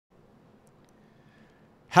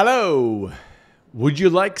Hello! Would you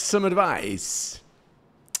like some advice?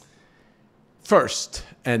 First,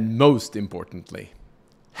 and most importantly,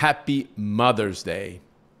 Happy Mother's Day.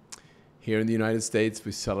 Here in the United States,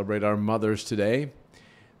 we celebrate our mothers today.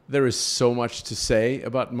 There is so much to say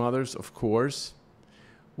about mothers, of course.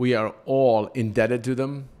 We are all indebted to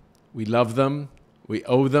them. We love them, we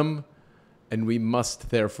owe them, and we must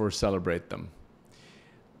therefore celebrate them.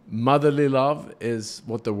 Motherly love is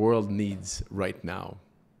what the world needs right now.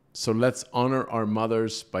 So let's honor our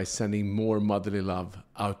mothers by sending more motherly love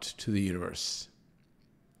out to the universe.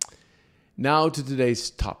 Now to today's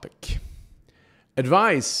topic.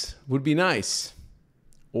 Advice would be nice.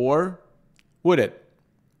 Or would it?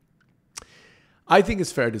 I think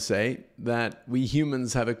it's fair to say that we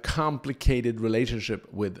humans have a complicated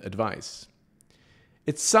relationship with advice.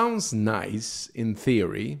 It sounds nice in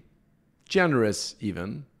theory, generous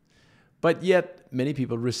even, but yet many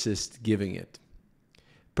people resist giving it.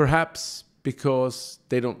 Perhaps because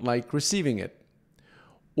they don't like receiving it,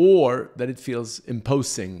 or that it feels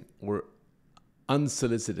imposing or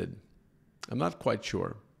unsolicited. I'm not quite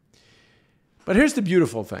sure. But here's the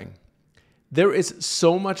beautiful thing. There is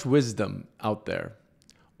so much wisdom out there.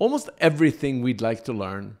 Almost everything we'd like to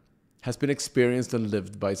learn has been experienced and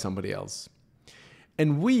lived by somebody else.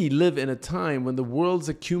 And we live in a time when the world's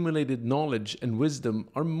accumulated knowledge and wisdom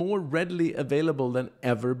are more readily available than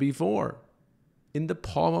ever before. In the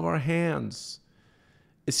palm of our hands.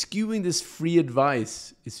 Eschewing this free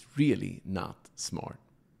advice is really not smart.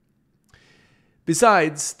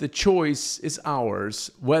 Besides, the choice is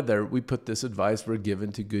ours whether we put this advice we're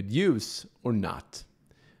given to good use or not.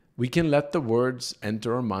 We can let the words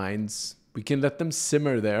enter our minds, we can let them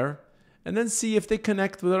simmer there, and then see if they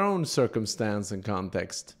connect with our own circumstance and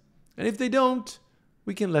context. And if they don't,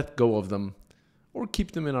 we can let go of them or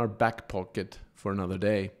keep them in our back pocket for another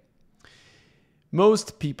day.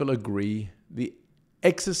 Most people agree the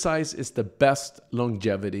exercise is the best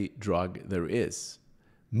longevity drug there is.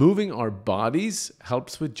 Moving our bodies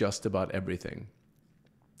helps with just about everything.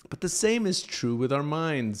 But the same is true with our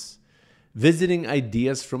minds. Visiting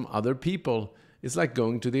ideas from other people is like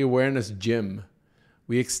going to the awareness gym.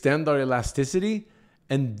 We extend our elasticity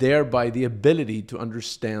and thereby the ability to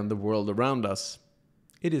understand the world around us.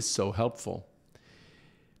 It is so helpful.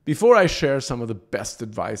 Before I share some of the best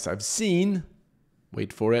advice I've seen,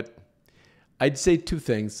 wait for it, I'd say two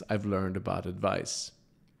things I've learned about advice.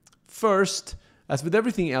 First, as with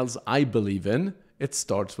everything else I believe in, it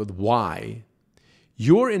starts with why.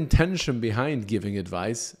 Your intention behind giving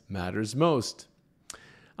advice matters most.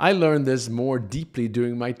 I learned this more deeply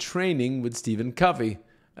during my training with Stephen Covey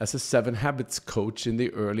as a 7 Habits coach in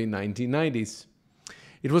the early 1990s.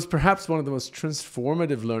 It was perhaps one of the most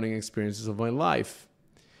transformative learning experiences of my life.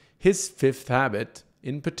 His 5th habit,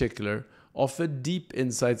 in particular, offered deep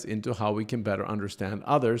insights into how we can better understand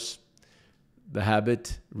others. The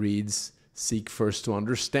habit reads, seek first to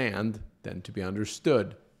understand, then to be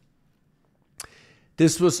understood.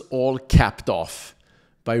 This was all capped off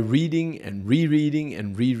by reading and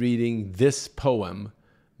rereading this poem,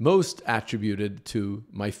 most attributed to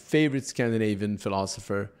my favorite Scandinavian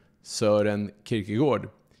philosopher, Søren Kierkegaard.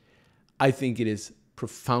 I think it is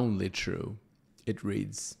profoundly true. It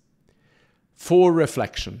reads, for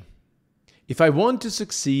reflection. If I want to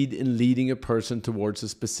succeed in leading a person towards a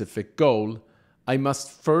specific goal, I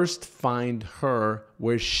must first find her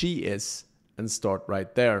where she is and start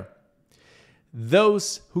right there.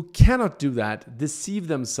 Those who cannot do that deceive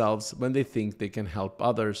themselves when they think they can help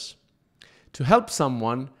others. To help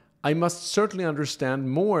someone, I must certainly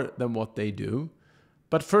understand more than what they do,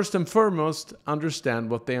 but first and foremost, understand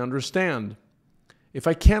what they understand. If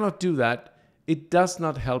I cannot do that, it does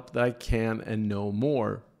not help that I can and know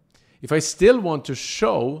more. If I still want to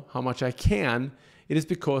show how much I can, it is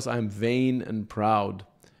because I'm vain and proud,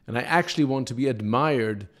 and I actually want to be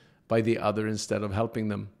admired by the other instead of helping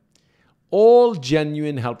them. All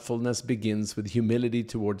genuine helpfulness begins with humility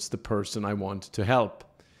towards the person I want to help,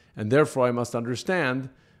 and therefore I must understand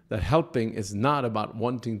that helping is not about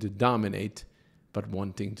wanting to dominate, but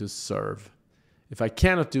wanting to serve. If I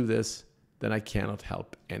cannot do this, then I cannot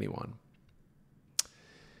help anyone.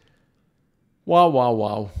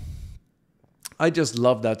 Wow. I just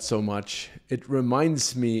love that so much. It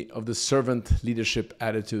reminds me of the servant leadership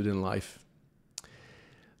attitude in life.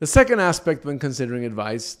 The second aspect when considering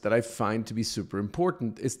advice that I find to be super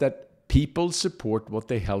important is that people support what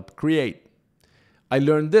they help create. I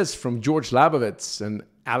learned this from George Labovitz and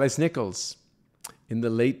Alice Nichols in the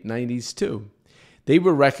late 90s too. They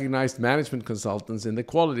were recognized management consultants in the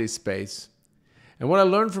quality space. And what I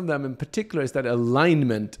learned from them in particular is that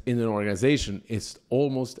alignment in an organization is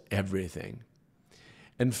almost everything.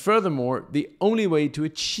 And furthermore, the only way to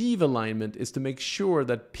achieve alignment is to make sure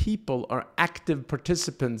that people are active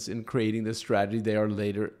participants in creating the strategy they are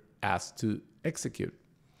later asked to execute.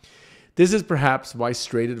 This is perhaps why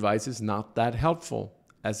straight advice is not that helpful,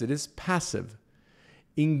 as it is passive.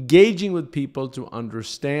 Engaging with people to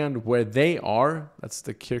understand where they are, that's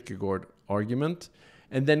the Kierkegaard argument,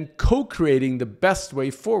 and then co-creating the best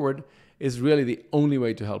way forward is really the only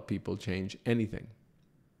way to help people change anything.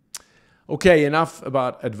 Okay, enough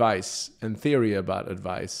about advice and theory about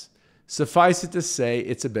advice. Suffice it to say,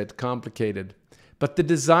 it's a bit complicated. But the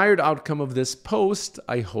desired outcome of this post,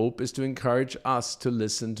 I hope, is to encourage us to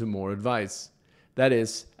listen to more advice. That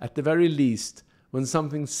is, at the very least, when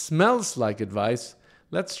something smells like advice,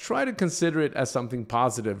 let's try to consider it as something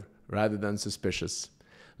positive rather than suspicious.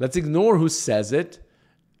 Let's ignore who says it,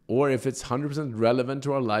 or if it's 100% relevant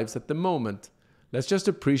to our lives at the moment. Let's just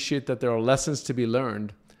appreciate that there are lessons to be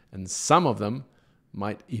learned, and some of them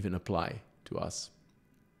might even apply to us.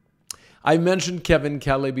 I mentioned Kevin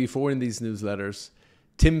Kelly before in these newsletters.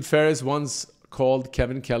 Tim Ferriss once called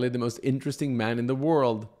Kevin Kelly the most interesting man in the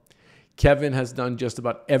world. Kevin has done just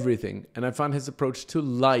about everything, and I found his approach to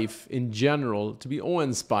life in general to be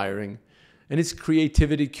awe-inspiring, and his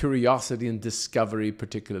creativity, curiosity, and discovery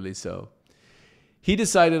particularly so. He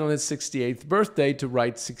decided on his 68th birthday to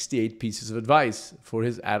write 68 pieces of advice for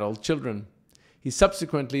his adult children. He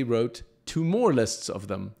subsequently wrote 2 more lists of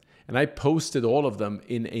them, and I posted all of them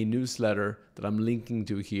in a newsletter that I'm linking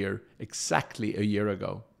to here exactly a year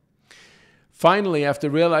ago. Finally, after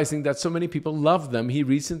realizing that so many people love them, he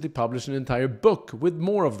recently published an entire book with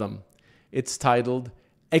more of them. It's titled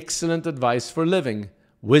Excellent Advice for Living: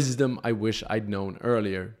 Wisdom I Wish I'd Known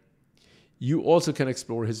Earlier. You also can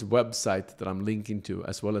explore his website that I'm linking to,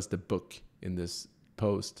 as well as the book in this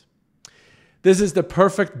post. This is the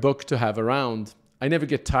perfect book to have around. I never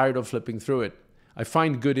get tired of flipping through it. I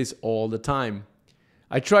find goodies all the time.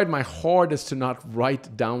 I tried my hardest to not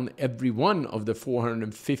write down every one of the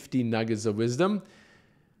 450 nuggets of wisdom,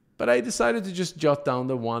 but I decided to just jot down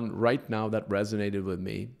the one right now that resonated with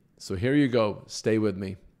me. So here you go. Stay with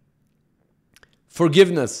me.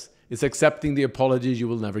 Forgiveness is accepting the apologies you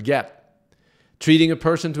will never get. Treating a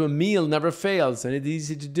person to a meal never fails, and it's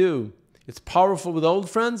easy to do. It's powerful with old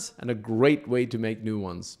friends and a great way to make new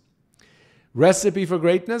ones. Recipe for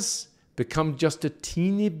greatness: become just a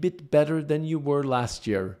teeny bit better than you were last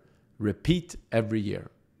year. Repeat every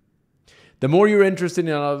year. The more you're interested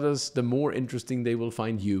in others, the more interesting they will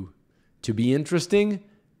find you. To be interesting,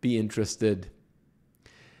 be interested.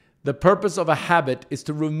 The purpose of a habit is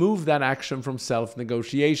to remove that action from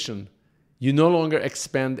self-negotiation. You no longer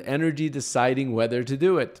expend energy deciding whether to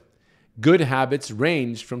do it. Good habits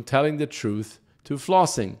range from telling the truth to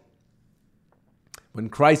flossing. When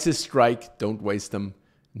crises strike, don't waste them.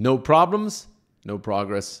 No problems, no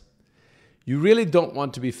progress. You really don't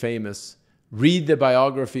want to be famous. Read the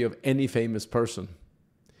biography of any famous person.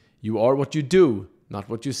 You are what you do, not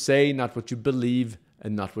what you say, not what you believe,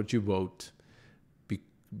 and not what you vote,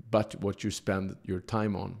 but what you spend your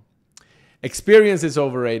time on. Experience is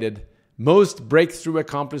overrated. Most breakthrough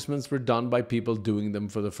accomplishments were done by people doing them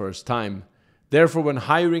for the first time. Therefore, when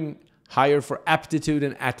hiring, hire for aptitude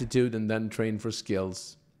and attitude, and then train for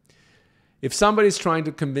skills. If somebody's trying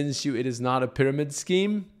to convince you it is not a pyramid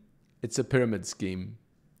scheme, it's a pyramid scheme.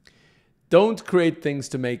 Don't create things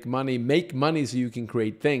to make money. Make money so you can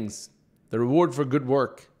create things. The reward for good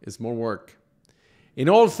work is more work. In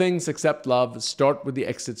all things except love, start with the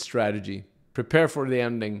exit strategy. Prepare for the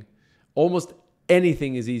ending. Almost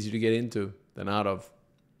anything is easier to get into than out of.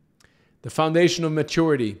 The foundation of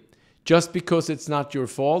maturity. Just because it's not your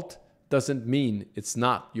fault doesn't mean it's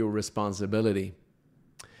not your responsibility.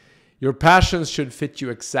 Your passions should fit you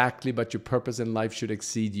exactly, but your purpose in life should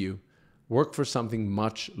exceed you. Work for something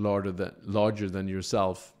much larger than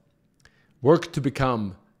yourself. Work to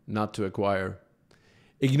become, not to acquire.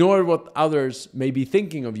 Ignore what others may be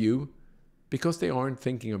thinking of you because they aren't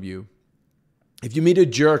thinking of you. If you meet a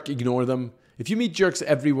jerk, ignore them. If you meet jerks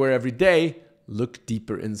everywhere, every day, look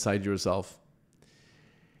deeper inside yourself.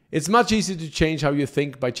 It's much easier to change how you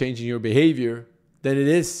think by changing your behavior than it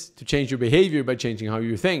is to change your behavior by changing how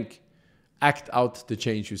you think. Act out the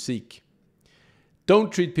change you seek.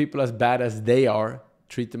 Don't treat people as bad as they are.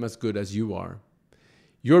 Treat them as good as you are.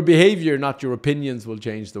 Your behavior, not your opinions, will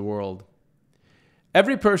change the world.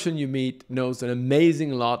 Every person you meet knows an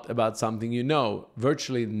amazing lot about something you know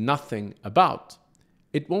virtually nothing about.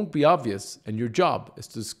 It won't be obvious, and your job is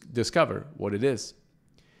to discover what it is.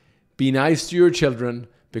 Be nice to your children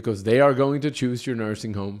because they are going to choose your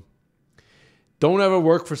nursing home. Don't ever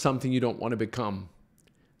work for something you don't want to become.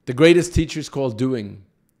 The greatest teacher is called doing.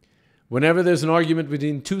 Whenever there's an argument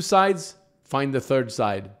between two sides, find the third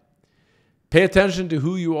side. Pay attention to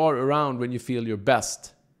who you are around when you feel your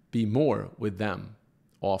best. Be more with them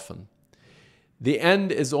often. The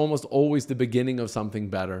end is almost always the beginning of something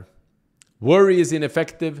better. Worry is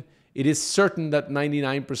ineffective. It is certain that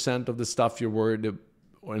 99% of the stuff you're worried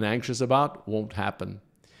and anxious about won't happen.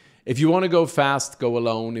 If you want to go fast, go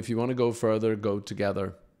alone. If you want to go further, go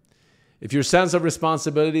together. If your sense of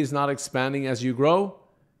responsibility is not expanding as you grow,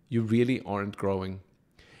 you really aren't growing.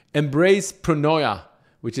 Embrace pronoia,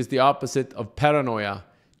 which is the opposite of paranoia.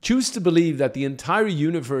 Choose to believe that the entire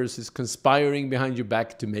universe is conspiring behind your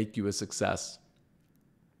back to make you a success.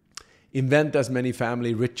 Invent as many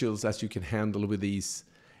family rituals as you can handle with ease.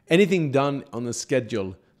 Anything done on a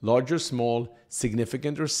schedule, large or small,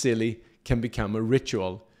 significant or silly, can become a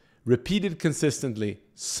ritual. Repeated consistently,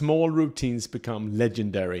 small routines become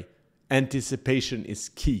legendary. Anticipation is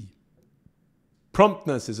key.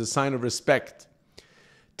 Promptness is a sign of respect.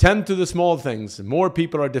 Tend to the small things. More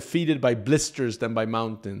people are defeated by blisters than by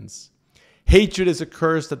mountains. Hatred is a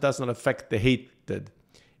curse that does not affect the hated.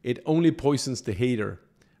 It only poisons the hater.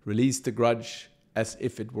 Release the grudge as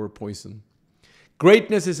if it were poison.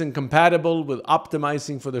 Greatness is incompatible with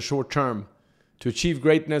optimizing for the short term. To achieve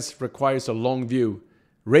greatness requires a long view.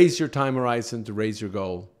 Raise your time horizon to raise your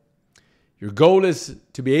goal. Your goal is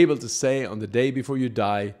to be able to say on the day before you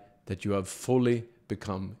die that you have fully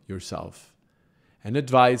become yourself. And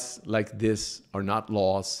advice like this are not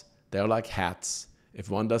laws. They are like hats. If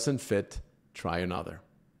one doesn't fit, try another.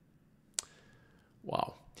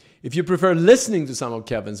 Wow. If you prefer listening to some of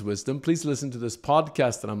Kevin's wisdom, please listen to this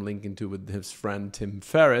podcast that I'm linking to with his friend Tim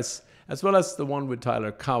Ferriss, as well as the one with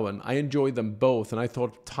Tyler Cowen. I enjoyed them both, and I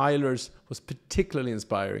thought Tyler's was particularly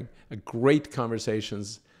inspiring. A great conversation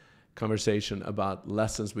about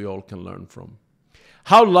lessons we all can learn from.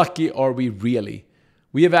 How lucky are we really?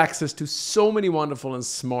 We have access to so many wonderful and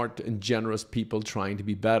smart and generous people trying to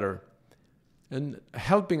be better and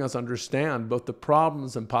helping us understand both the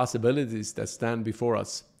problems and possibilities that stand before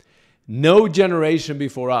us. No generation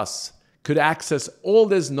before us could access all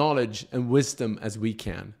this knowledge and wisdom as we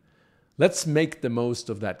can. Let's make the most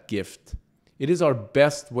of that gift. It is our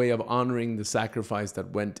best way of honoring the sacrifice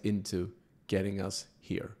that went into getting us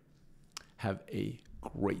here. Have a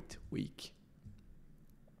great week.